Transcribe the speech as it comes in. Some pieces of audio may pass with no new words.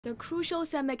The crucial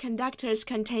semiconductors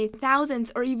contain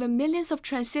thousands or even millions of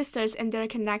transistors and their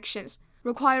connections,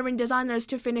 requiring designers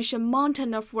to finish a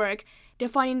mountain of work,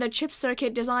 defining the chip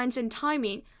circuit designs and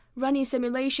timing, running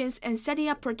simulations and setting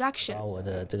up production.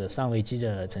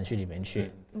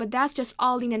 But that's just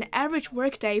all in an average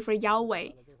workday for Yao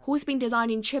Wei, who's been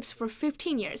designing chips for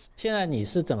 15 years. The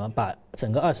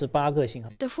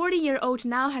 40-year-old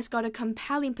now has got a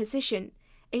compelling position,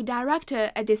 a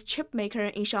director at this chip maker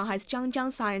in Shanghai's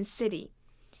Jiangjiang Science City.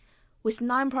 With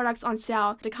 9 products on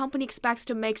sale, the company expects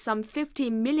to make some 50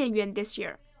 million yuan this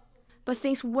year. But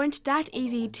things weren't that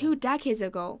easy 2 decades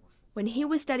ago, when he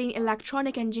was studying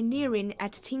electronic engineering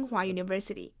at Tsinghua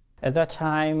University. At that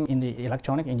time, in the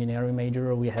electronic engineering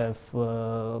major, we have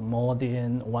more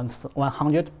than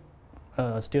 100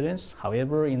 students.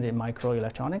 However, in the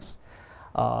microelectronics,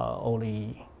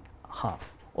 only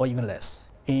half or even less.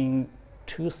 In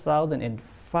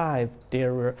 2005,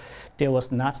 there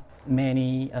was not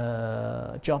many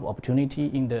job opportunity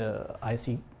in the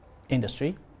IC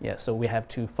industry. Yeah, so we have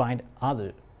to find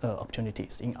other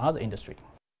opportunities in other industry.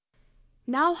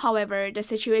 Now, however, the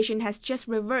situation has just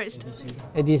reversed.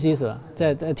 ADC 是吧？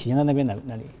在体现在那边哪里？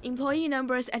 Employee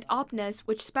numbers at Opnus,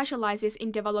 which specializes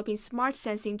in developing smart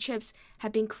sensing chips,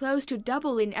 have been close to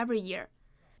doubling every year.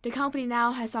 The company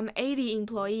now has some 80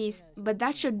 employees, but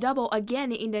that should double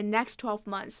again in the next 12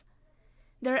 months.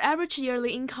 Their average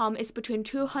yearly income is between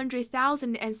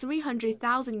 200,000 and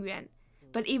 300,000 yuan.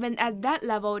 But even at that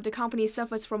level, the company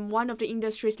suffers from one of the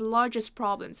industry's largest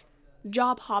problems,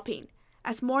 job hopping,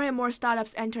 as more and more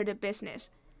startups enter the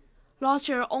business. Last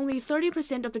year, only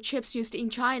 30% of the chips used in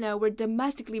China were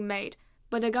domestically made,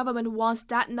 but the government wants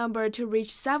that number to reach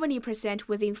 70%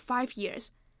 within 5 years.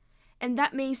 And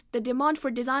that means the demand for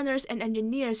designers and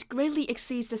engineers greatly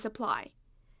exceeds the supply.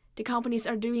 The companies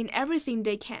are doing everything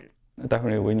they can.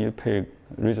 Definitely, we need to pay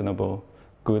reasonable,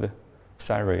 good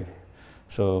salary,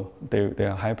 so they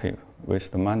are happy with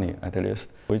the money at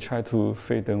least. We try to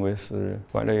feed them with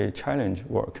very challenge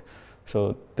work,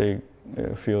 so they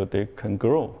feel they can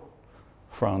grow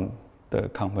from the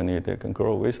company, they can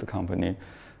grow with the company,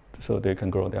 so they can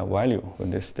grow their value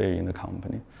when they stay in the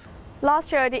company.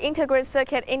 Last year, the integrated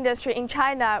circuit industry in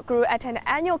China grew at an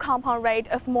annual compound rate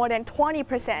of more than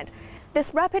 20%.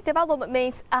 This rapid development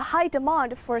means a high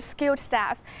demand for skilled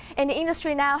staff, and the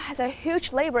industry now has a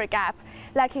huge labor gap,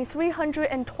 lacking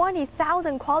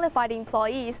 320,000 qualified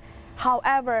employees.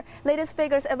 However, latest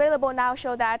figures available now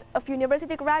show that of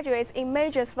university graduates in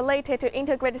majors related to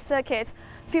integrated circuits,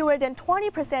 fewer than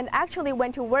 20% actually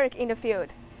went to work in the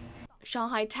field.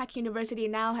 Shanghai Tech University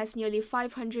now has nearly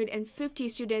 550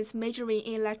 students majoring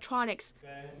in electronics.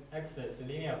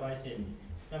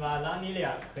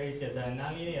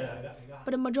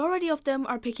 But the majority of them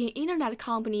are picking internet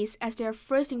companies as their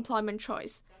first employment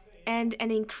choice, and an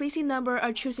increasing number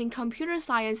are choosing computer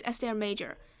science as their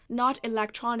major, not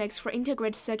electronics for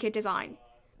integrated circuit design.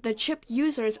 The chip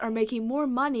users are making more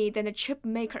money than the chip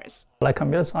makers. Like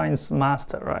computer science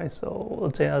master, right? So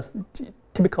they are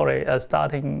typically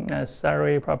starting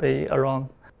salary probably around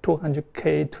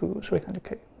 200K to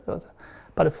 300K.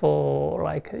 But for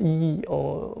like E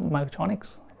or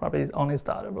microelectronics, probably only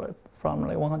start from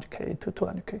like 100K to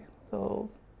 200K. So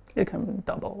it can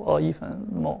double or even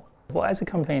more. For IC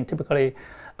company, typically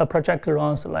a project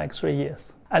runs like 3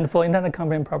 years. And for internet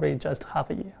company, probably just half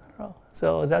a year.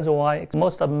 So that's why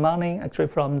most of the money actually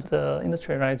from the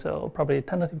industry, right? So probably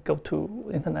tend to go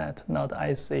to internet, not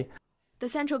IC. The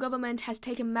central government has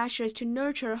taken measures to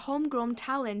nurture homegrown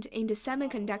talent in the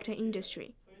semiconductor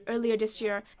industry. Earlier this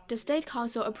year, the State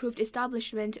Council approved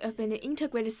establishment of an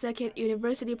integrated circuit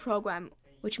university program,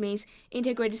 which means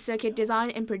integrated circuit design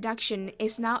and production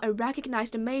is now a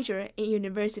recognized major in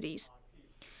universities.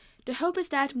 The hope is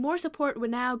that more support will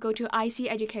now go to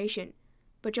IC education.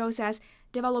 But Zhou says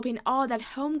developing all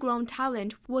that homegrown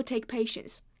talent will take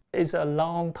patience. It's a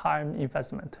long-time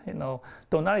investment.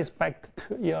 Do not expect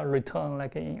your return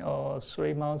like in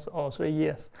 3 months or 3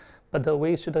 years. But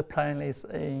we should plan this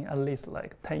in at least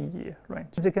like 10-year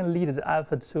range. They can lead the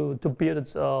effort to build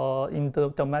in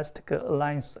the domestic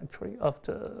alliance actually of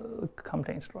the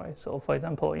companies, right? So for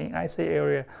example, in IC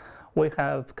area, we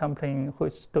have company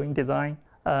who's doing design,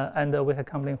 and we have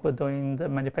company who are doing the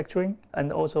manufacturing,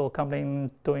 and also company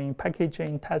doing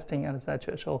packaging, testing,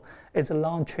 etc. So it's a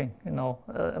long chain,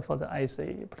 for the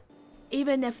IC.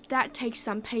 Even if that takes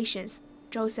some patience,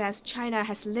 Zhou says China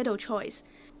has little choice.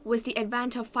 With the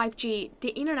advent of 5G, the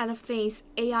Internet of Things,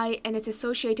 AI, and its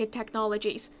associated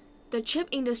technologies, the chip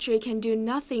industry can do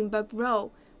nothing but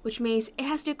grow, which means it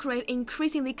has to create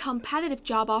increasingly competitive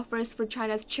job offers for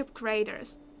China's chip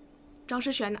creators. Zhang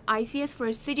Shixuan, ICS for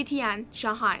CGTN,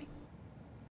 Shanghai.